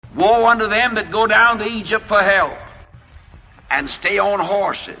Woe unto them that go down to Egypt for help, and stay on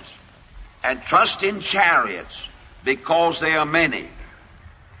horses, and trust in chariots, because they are many,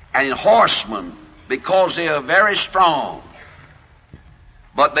 and in horsemen, because they are very strong.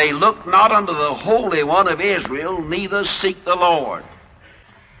 But they look not unto the Holy One of Israel, neither seek the Lord.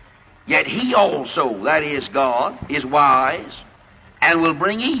 Yet he also, that is God, is wise, and will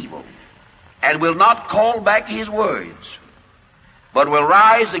bring evil, and will not call back his words, but will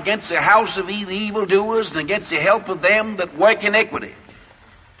rise against the house of the evildoers, and against the help of them that work iniquity.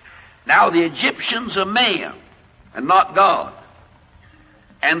 Now the Egyptians are men, and not God,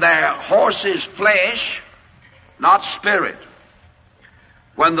 and their horse is flesh, not spirit.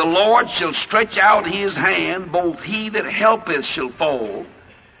 When the Lord shall stretch out his hand, both he that helpeth shall fall,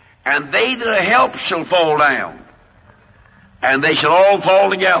 and they that are helped shall fall down, and they shall all fall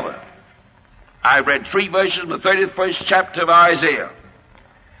together. I read 3 verses from the 31st chapter of Isaiah.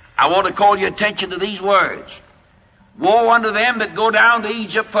 I want to call your attention to these words. Woe unto them that go down to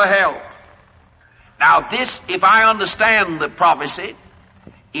Egypt for help. Now this, if I understand the prophecy,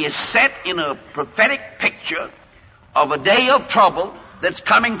 is set in a prophetic picture of a day of trouble that's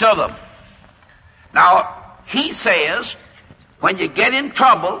coming to them. Now, he says, when you get in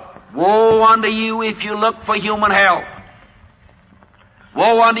trouble, woe unto you if you look for human help.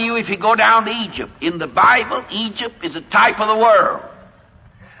 Woe unto you if you go down to Egypt. In the Bible, Egypt is a type of the world.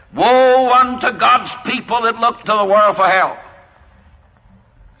 Woe unto God's people that look to the world for help.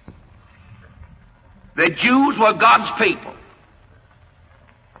 The Jews were God's people.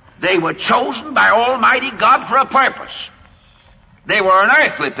 They were chosen by Almighty God for a purpose. They were an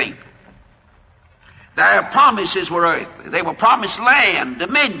earthly people. Their promises were earthly. They were promised land,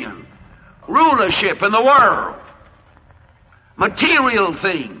 dominion, rulership in the world, material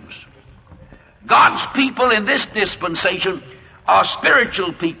things. God's people in this dispensation are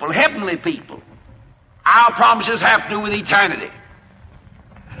spiritual people, heavenly people. Our promises have to do with eternity.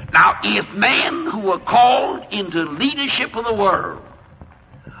 Now, if men who are called into leadership of the world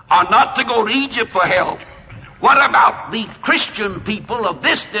are not to go to Egypt for help, what about the Christian people of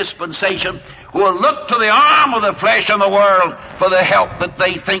this dispensation who will look to the arm of the flesh and the world for the help that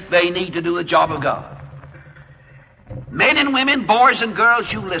they think they need to do the job of God? Men and women, boys and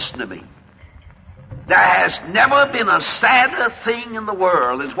girls, you listen to me. There has never been a sadder thing in the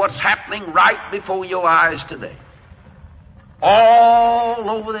world as what's happening right before your eyes today. All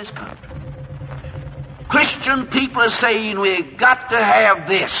over this country. Christian people are saying, we've got to have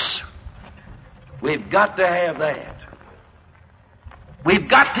this. We've got to have that. We've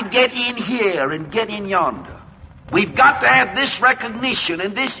got to get in here and get in yonder. We've got to have this recognition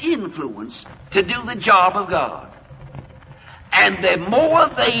and this influence to do the job of God. And the more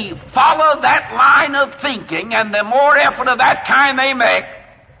they follow that line of thinking and the more effort of that kind they make,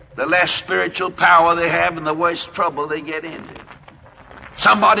 the less spiritual power they have and the worse trouble they get into.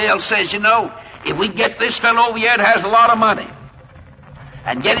 Somebody else says, if we get this fellow over here that has a lot of money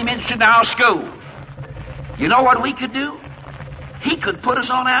and get him interested in our school, you know what we could do? He could put us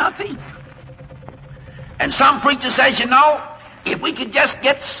on our feet. And some preacher says, if we could just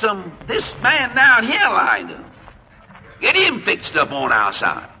get this man down here lined up, get him fixed up on our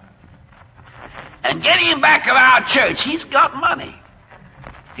side, and get him back of our church, he's got money.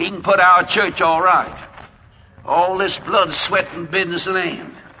 He can put our church all right. All this blood, sweat, and business will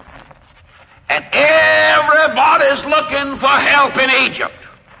end. And everybody's looking for help in Egypt.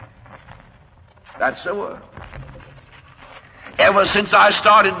 That's the word. Ever since I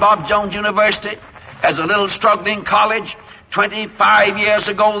started Bob Jones University as a little struggling college, 25 years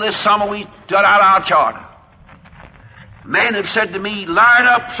ago this summer we got out our charter. Men have said to me, line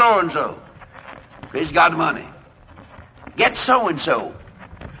up so-and-so. He's got money. Get so-and-so.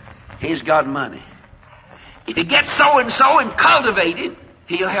 He's got money. If you get so-and-so and cultivate it,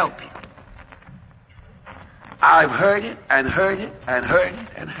 he'll help you. I've heard it and heard it and heard it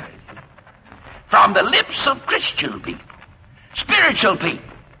and heard it. From the lips of Christian people, spiritual people,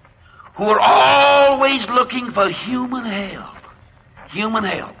 who are always looking for human help. Human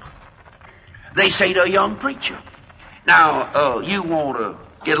help. They say to a young preacher, now, you want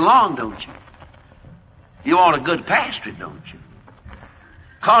to get along, don't you? You want a good pastor, don't you?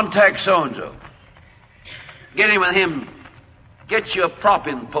 Contact so-and-so. Get in with him. Get you a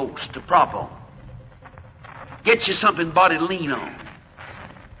propping post to prop on. Get you something body to lean on.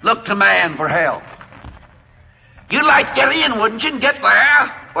 Look to man for help. You'd like to get in, wouldn't you, and get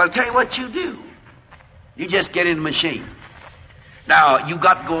there? Well, I'll tell you what you do. You just get in the machine. Now, you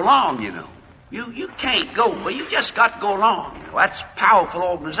got to go along, You can't go, but you just got to go along. That's a powerful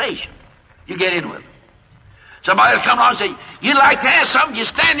organization. You get in with it. Somebody will come along and say, you'd like to have something, you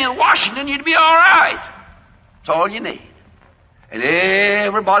stand in Washington, you'd be all right. That's all you need. And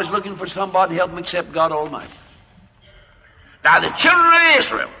everybody's looking for somebody to help them except God Almighty. Now the children of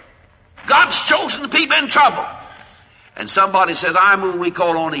Israel, God's chosen the people in trouble. And somebody says, I move, we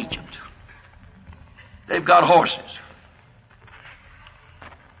call on Egypt. They've got horses.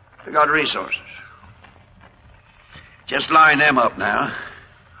 They've got resources. Just line them up now.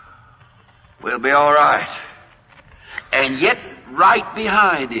 We'll be all right. And yet, right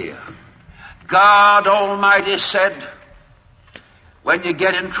behind here, God Almighty said, when you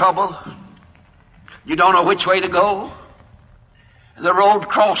get in trouble, you don't know which way to go, and the road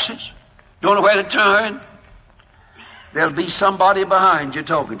crosses, don't know where to turn, there'll be somebody behind you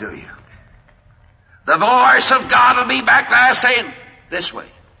talking to you. The voice of God will be back there saying, this way,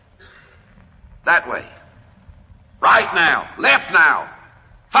 that way, right now, left now,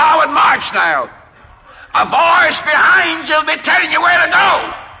 forward march now. A voice behind you will be telling you where to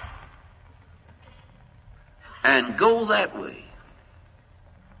go. And go that way.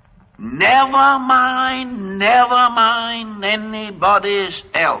 Never mind anybody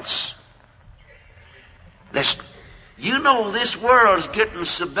else. Listen, you know this world's getting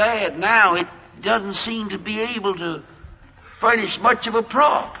so bad now, it doesn't seem to be able to furnish much of a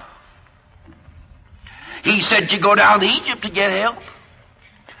prop. He said you go down to Egypt to get help.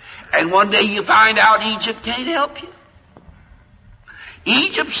 And one day you find out Egypt can't help you.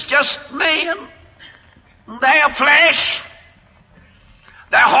 Egypt's just man. They're flesh.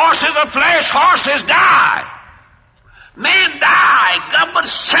 Their horses are flesh. Horses die. Men die.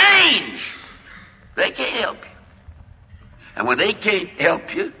 Governments change. They can't help you. And when they can't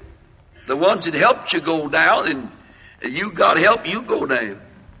help you, the ones that helped you go down, and you got help, you go down.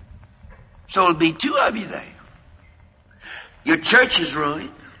 So it'll be two of you there. Your church is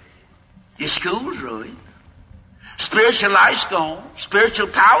ruined. Your school's ruined. Spiritual life's gone. Spiritual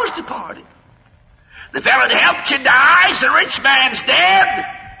power's departed. The fellow that helped you dies. The rich man's dead.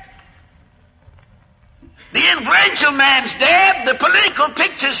 The influential man's dead. The political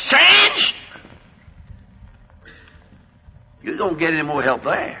picture's changed. You don't get any more help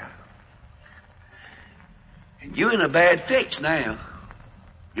there. And you're in a bad fix now.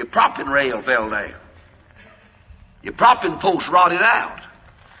 Your propping rail fell down. Your propping post rotted out.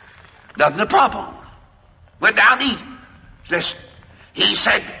 Nothing to prop on. Went down to Egypt. Listen, he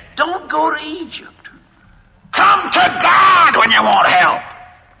said, don't go to Egypt. Come to God when you want help.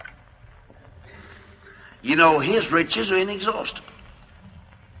 You know, his riches are inexhaustible.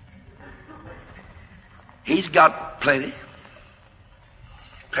 He's got plenty.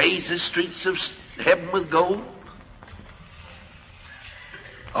 Pays the streets of heaven with gold.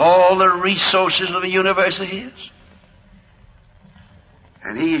 All the resources of the universe are his.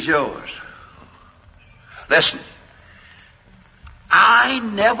 And he is yours. Listen, I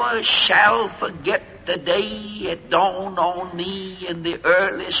never shall forget the day it dawned on me in the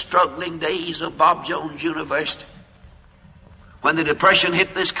early struggling days of Bob Jones University, when the Depression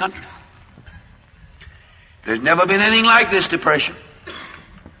hit this country. There's never been anything like this Depression.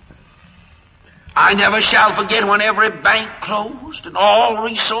 I never shall forget when every bank closed and all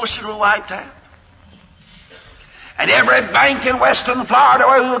resources were wiped out. And every bank in western Florida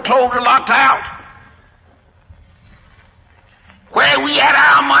where we were closed and locked out. Where we had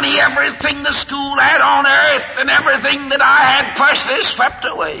our money, everything the school had on earth and everything that I had personally swept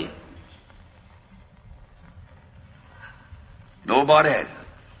away. Nobody had it.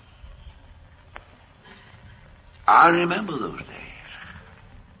 I remember those days.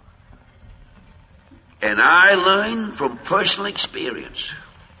 And I learned from personal experience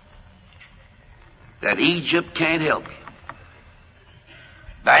that Egypt can't help you.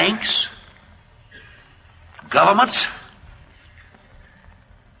 Banks, governments,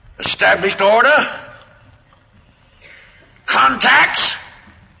 established order, contacts,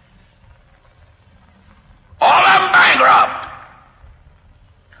 all of them bankrupt.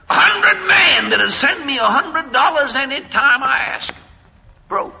 100 men that would send me $100 any time I asked.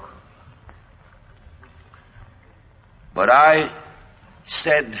 Broke. But I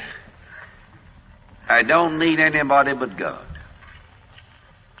said, I don't need anybody but God.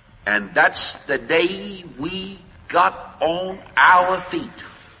 And that's the day we got on our feet.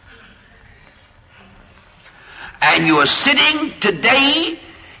 And you are sitting today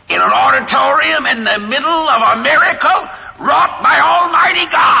in an auditorium in the middle of a miracle wrought by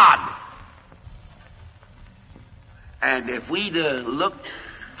Almighty God. And if we'd looked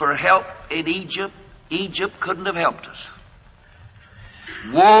for help in Egypt, Egypt couldn't have helped us.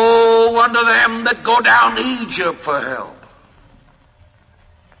 Woe unto them that go down to Egypt for help.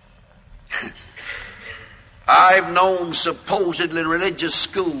 I've known supposedly religious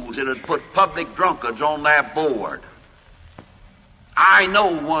schools that had put public drunkards on their board. I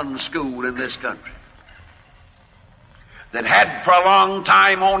know one school in this country that had for a long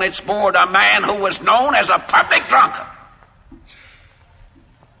time on its board a man who was known as a public drunkard,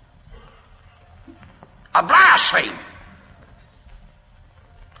 a blasphemer,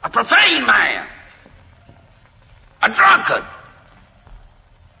 a profane man, a drunkard,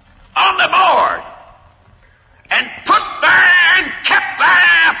 on the board, and put there and kept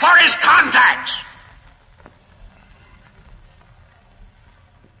there for his contacts.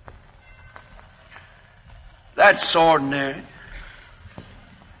 That's ordinary.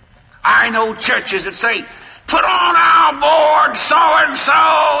 I know churches that say, put on our board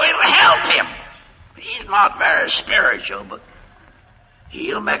so-and-so, it'll help him. He's not very spiritual, but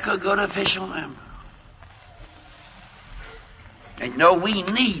he'll make a good official member. And you know, we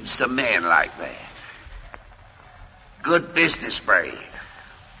need some men like that. Good business brain.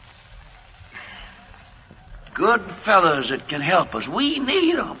 Good fellows that can help us. We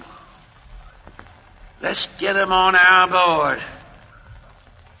need them. Let's get them on our board.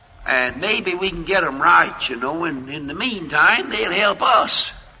 And maybe we can get them right, you know, and in the meantime, they'll help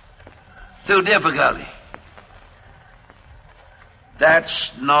us through difficulty.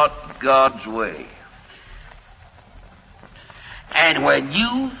 That's not God's way. And when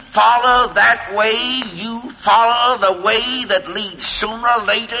you follow that way, you follow the way that leads sooner or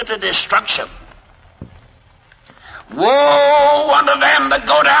later to destruction. Woe unto them that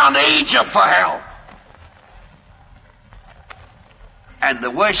go down to Egypt for help. And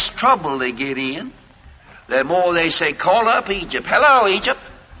the worse trouble they get in, the more they say, call up Egypt. Hello, Egypt.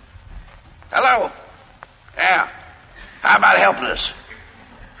 Hello. Yeah. How about helping us?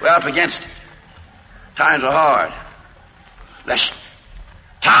 We're up against it. Times are hard. Listen.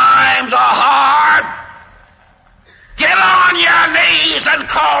 Times are hard. Get on your knees and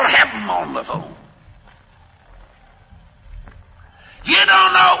call heaven on the phone. You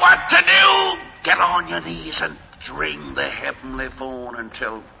don't know what to do? Get on your knees and ring the heavenly phone and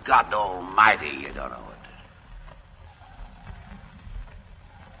tell God Almighty you don't know what to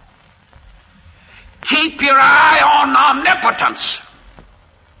do. Keep your eye on omnipotence.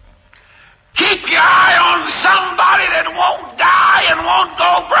 Keep your eye on somebody that won't die and won't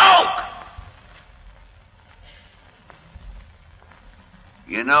go broke.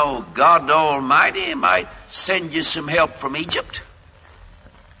 You know, God Almighty might send you some help from Egypt,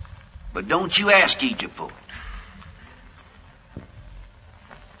 but don't you ask Egypt for it.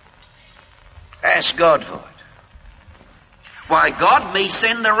 Ask God for it. Why, God may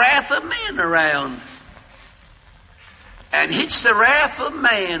send the wrath of man around and hitch the wrath of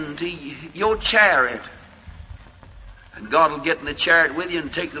man to your chariot. And God will get in the chariot with you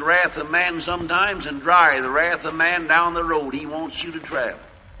and take the wrath of man sometimes and drive the wrath of man down the road He wants you to travel.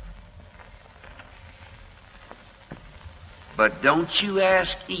 But don't you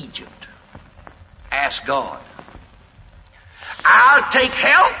ask Egypt. Ask God. I'll take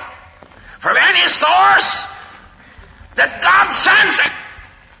help from any source that God sends it.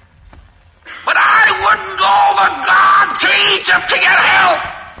 But I wouldn't go over God to Egypt to get help.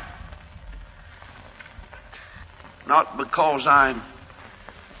 Not because I'm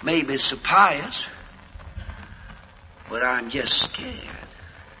maybe so pious, but I'm just scared.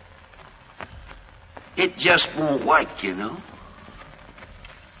 It just won't work, you know.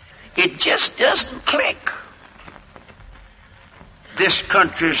 It just doesn't click. This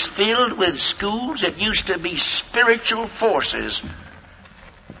country's filled with schools that used to be spiritual forces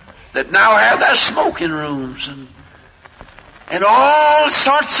that now have their smoking rooms and all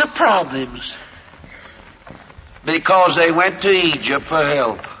sorts of problems because they went to Egypt for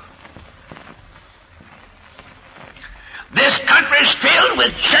help. This country's filled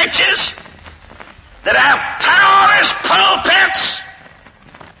with churches that have powerless pulpits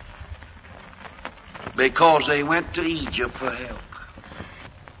because they went to Egypt for help.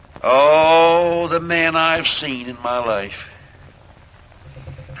 Oh, the men I've seen in my life.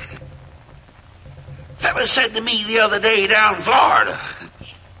 A fellow said to me the other day down in Florida,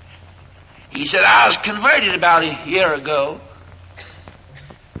 he said, I was converted about a year ago,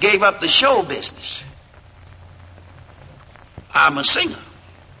 gave up the show business. I'm a singer.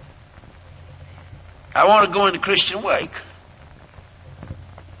 I want to go into Christian work.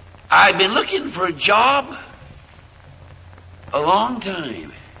 I've been looking for a job a long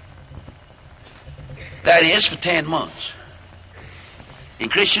time. That is, for 10 months. In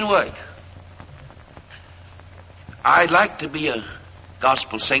Christian work. I'd like to be a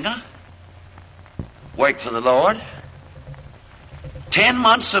gospel singer. Work for the Lord. 10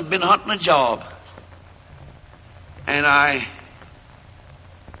 months I've been hunting a job. And I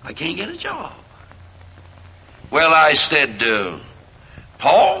can't get a job. Well, I said,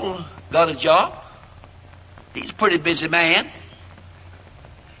 Paul got a job. He's a pretty busy man.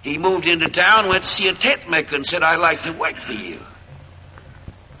 He moved into town, went to see a tent maker and said, I'd like to work for you.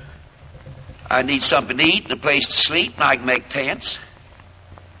 I need something to eat and a place to sleep, and I can make tents.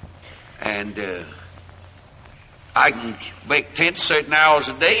 And I can make tents certain hours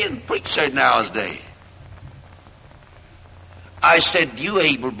a day and preach certain hours a day. I said, you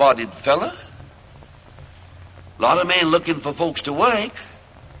able-bodied fella. A lot of men looking for folks to work.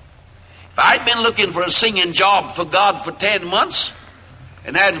 If I'd been looking for a singing job for God for 10 months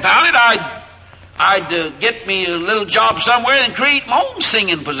and hadn't found it, I'd get me a little job somewhere and create my own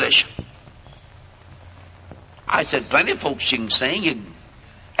singing position. I said, plenty of folks you can sing. You can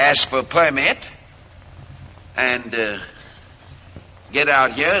ask for a permit and get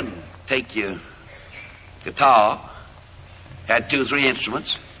out here and take your guitar. Had 2 or 3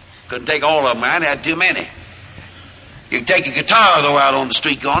 instruments. Couldn't take all of them, man. Had too many. You can take a guitar, though, out on the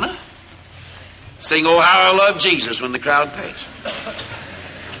street corner. Sing, oh, how I love Jesus when the crowd pays.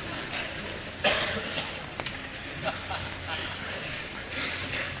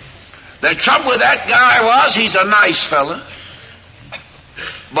 The trouble with that guy was he's a nice fella,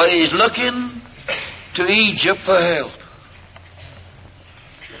 but he's looking to Egypt for help.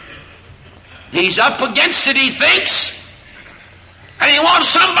 He's up against it, he thinks, and he wants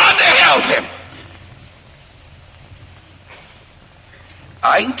somebody to help him.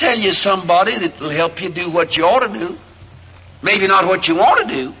 I can tell you somebody that will help you do what you ought to do. Maybe not what you want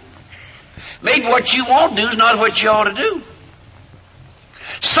to do. Maybe what you want to do is not what you ought to do.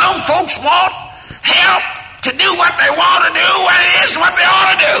 Some folks want help to do what they want to do when it isn't what they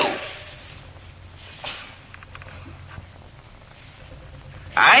ought to do.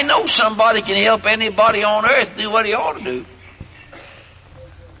 I know somebody can help anybody on earth do what he ought to do.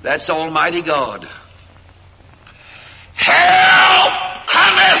 That's Almighty God. Help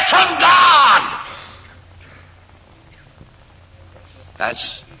cometh from God.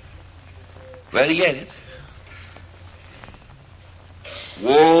 That's where you get it.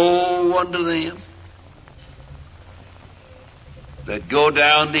 Woe unto them that go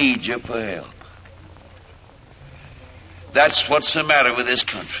down to Egypt for help. That's what's the matter with this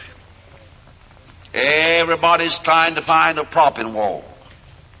country. Everybody's trying to find a propping wall.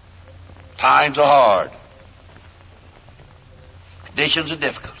 Times are hard. Conditions are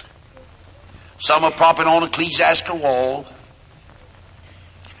difficult. Some are propping on ecclesiastical wall.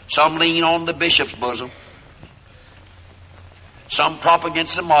 Some lean on the bishop's bosom. Some prop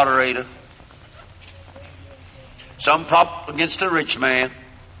against the moderator. Some prop against the rich man.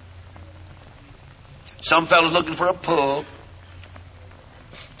 Some fellows looking for a pub.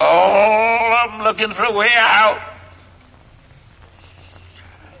 All of them looking for a way out.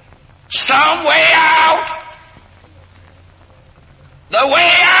 Some way out. The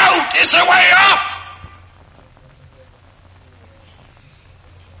way out is the way up.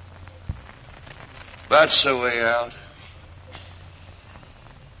 That's the way out.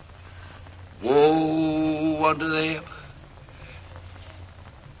 Woe unto them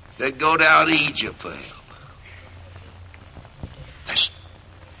that go down to Egypt for help. That's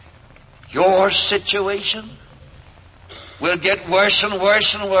your situation will get worse and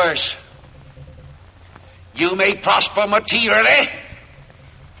worse and worse. You may prosper materially,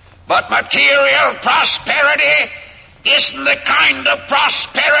 but material prosperity isn't the kind of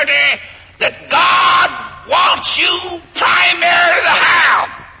prosperity that God wants you primarily to have.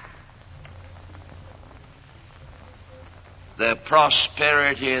 The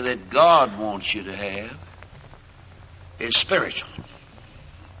prosperity that God wants you to have is spiritual.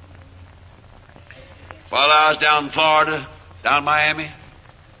 While I was down in Florida, down in Miami,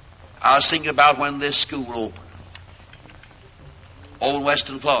 I was thinking about when this school opened. Over in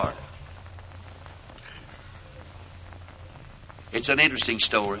Western Florida. It's an interesting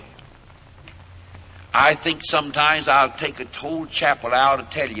story. I think sometimes I'll take a whole chapel out to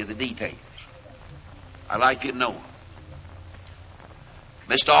tell you the details. I'd like you to know them.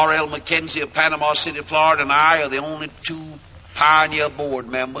 Mr. R.L. McKenzie of Panama City, Florida, and I are the only 2 pioneer board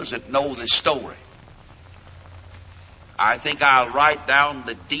members that know this story. I think I'll write down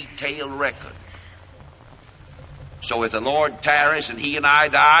the detailed record. So if the Lord tarries and he and I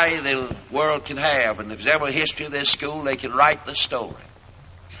die, the world can have. And if there's ever a history of this school, they can write the story.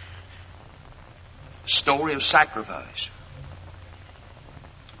 A story of sacrifice.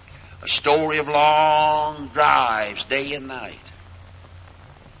 A story of long drives, day and night.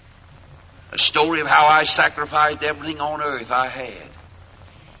 A story of how I sacrificed everything on earth I had.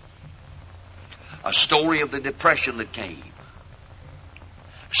 A story of the depression that came.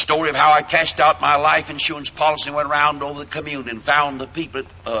 A story of how I cashed out my life insurance policy and went around over the community and found the people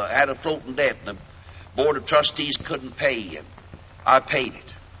that had a floating debt and the board of trustees couldn't pay, and I paid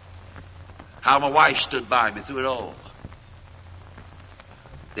it. How my wife stood by me through it all.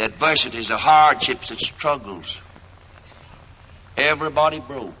 The adversities, the hardships, the struggles. Everybody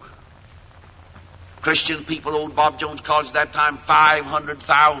broke. Christian people owed Bob Jones College at that time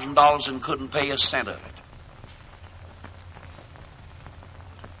 $500,000 and couldn't pay a cent of it.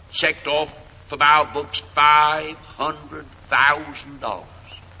 Checked off from our books $500,000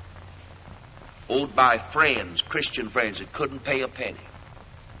 owed by friends, Christian friends, that couldn't pay a penny.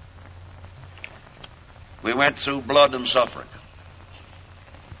 We went through blood and suffering.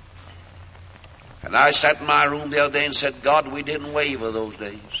 And I sat in my room the other day and said, God, we didn't waver those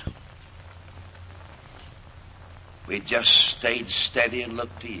days. We just stayed steady and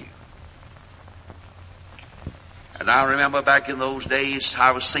looked to you. And I remember back in those days,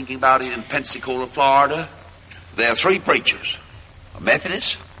 I was thinking about it in Pensacola, Florida. There are three preachers, a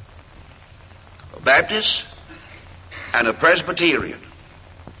Methodist, a Baptist, and a Presbyterian,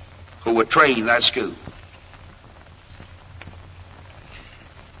 who were trained in that school.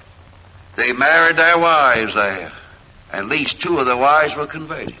 They married their wives there. At least two of their wives were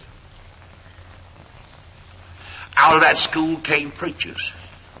converted. Out of that school came preachers,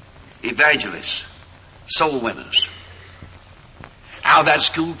 evangelists, soul winners. Out of that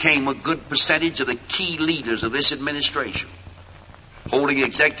school came a good percentage of the key leaders of this administration, holding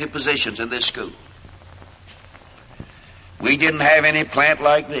executive positions in this school. We didn't have any plant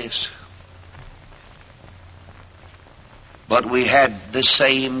like this. But we had the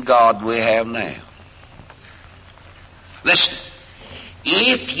same God we have now. Listen,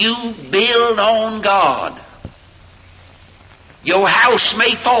 if you build on God, your house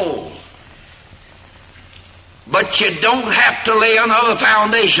may fall, but you don't have to lay another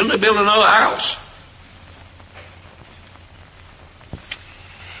foundation to build another house.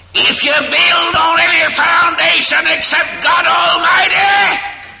 If you build on any foundation except God Almighty,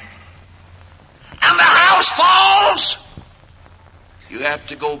 and the house falls, you have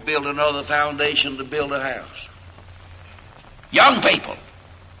to go build another foundation to build a house. Young people,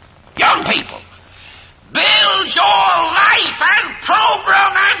 build your life and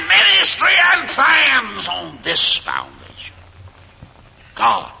program and ministry and plans on this foundation.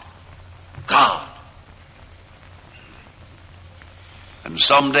 God. And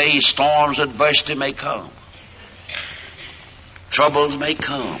someday storms, adversity may come. Troubles may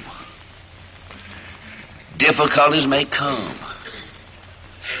come. Difficulties may come.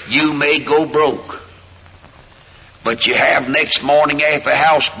 You may go broke. But you have next morning after the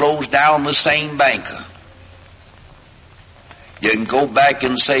house blows down the same banker. You can go back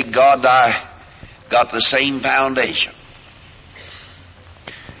and say, God, I got the same foundation.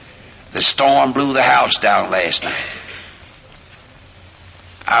 The storm blew the house down last night.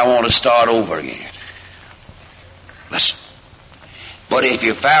 I want to start over again. Listen. But if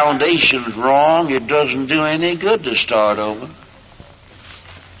your foundation's wrong, it doesn't do any good to start over.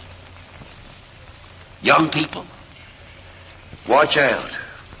 Young people, watch out.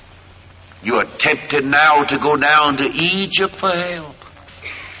 You are tempted now to go down to Egypt for help.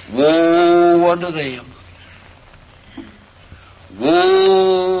 Woe unto them.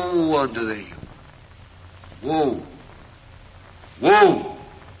 Woe unto them. Woe. Woe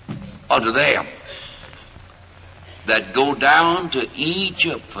unto them that go down to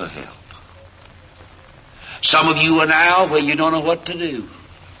Egypt for help. Some of you are now where you don't know what to do.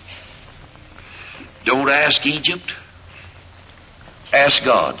 Don't ask Egypt. Ask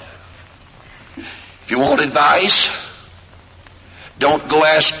God. If you want advice, don't go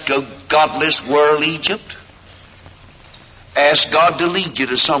ask a godless world Egypt. Ask God to lead you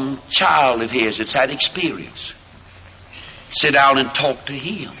to some child of his that's had experience. Sit down and talk to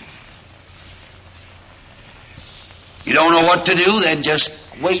him. You don't know what to do, then just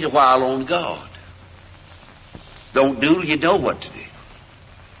wait a while on God. Don't do till you know what to do.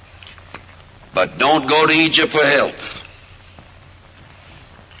 But don't go to Egypt for help.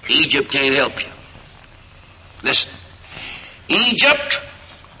 Egypt can't help you. Listen, Egypt,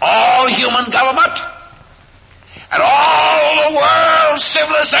 all human government, and all the world's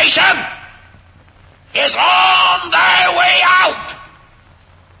civilization is on their way out.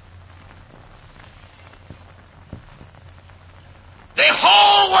 The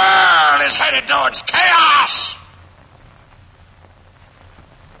whole world is headed towards chaos.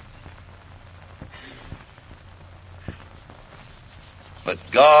 But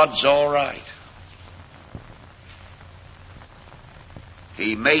God's all right.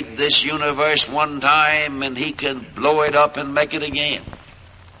 He made this universe one time, and he can blow it up and make it again.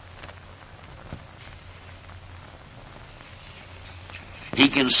 He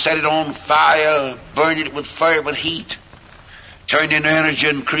can set it on fire, burn it with fervent heat, turn it into energy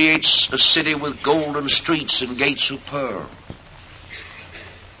and creates a city with golden streets and gates of pearl,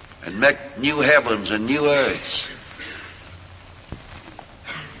 and make new heavens and new earths.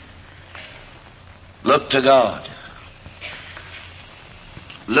 Look to God.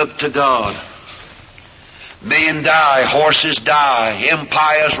 Look to God. Men die, horses die,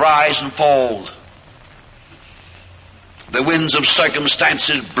 empires rise and fall. The winds of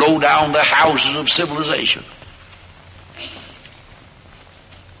circumstances blow down the houses of civilization.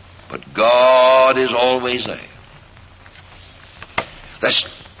 But God is always there. That's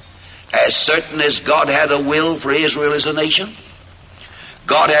as certain as God had a will for Israel as a nation.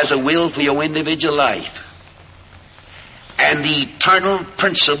 God has a will for your individual life. And the eternal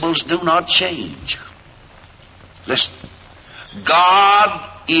principles do not change. Listen. God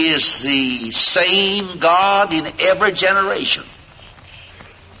is the same God in every generation.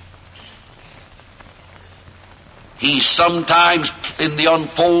 He sometimes, in the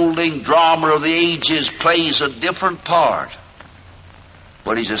unfolding drama of the ages, plays a different part.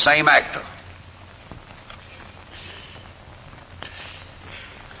 But he's the same actor.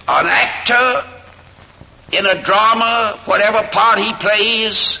 An actor in a drama, whatever part he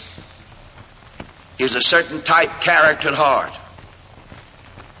plays, is a certain type character at heart.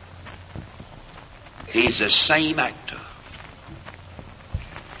 He's the same actor.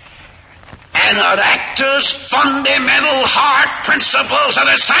 And an actor's fundamental heart principles are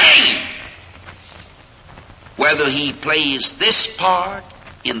the same, whether he plays this part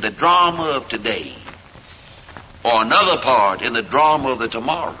in the drama of today or another part in the drama of the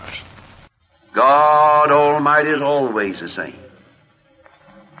tomorrows. God Almighty is always the same.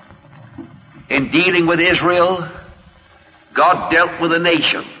 In dealing with Israel, God dealt with a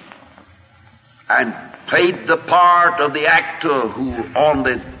nation and played the part of the actor who on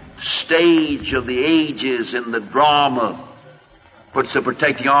the stage of the ages in the drama puts a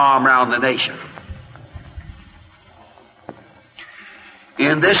protecting arm around the nation.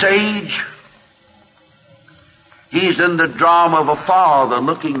 In this age, he's in the drama of a father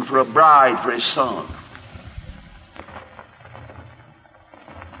looking for a bride for his son.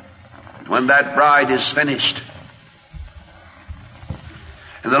 When that bride is finished,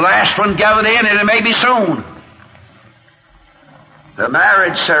 and the last one gathered in, and it may be soon, the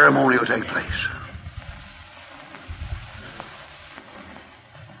marriage ceremony will take place.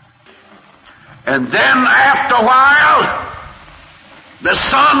 And then after a while, the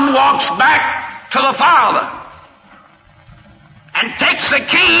son walks back to the father and takes the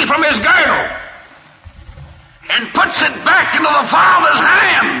key from his girdle and puts it back into the father's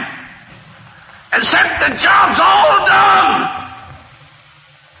hand and said, the job's all done.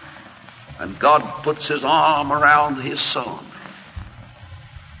 And God puts his arm around his son,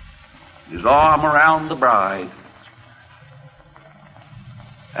 his arm around the bride,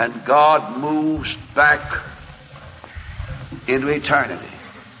 and God moves back into eternity.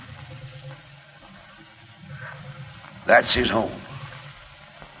 That's his home.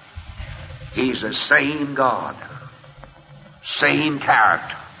 He's the same God, same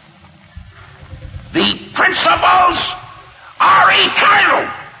character. The principles are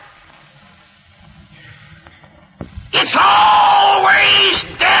eternal. It's always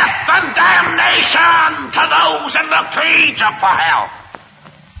death and damnation to those in the cage up for hell.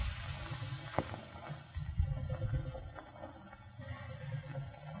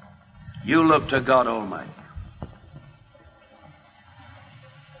 You look to God Almighty.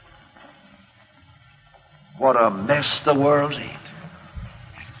 What a mess the world's in.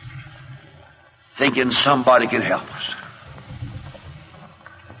 Thinking somebody can help us.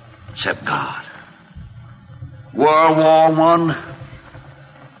 Except God. World War I,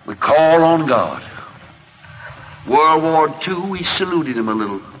 we call on God. World War II, we saluted him a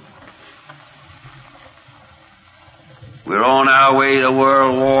little. We're on our way to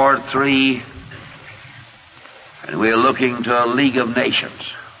World War III, and we're looking to a League of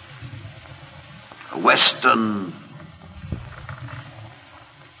Nations, a Western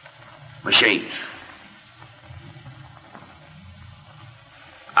machine.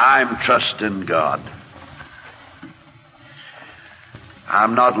 I'm trusting God.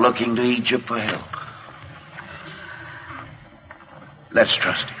 I'm not looking to Egypt for help. Let's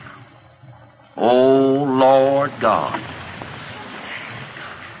trust him. Oh, Lord God,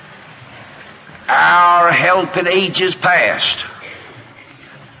 our help in ages past,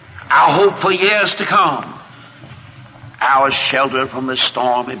 our hope for years to come, our shelter from the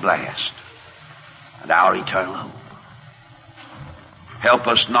stormy blast, and our eternal hope. Help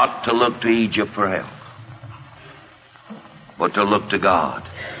us not to look to Egypt for help, but to look to God,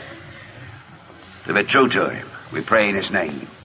 to be true to Him. We pray in His name.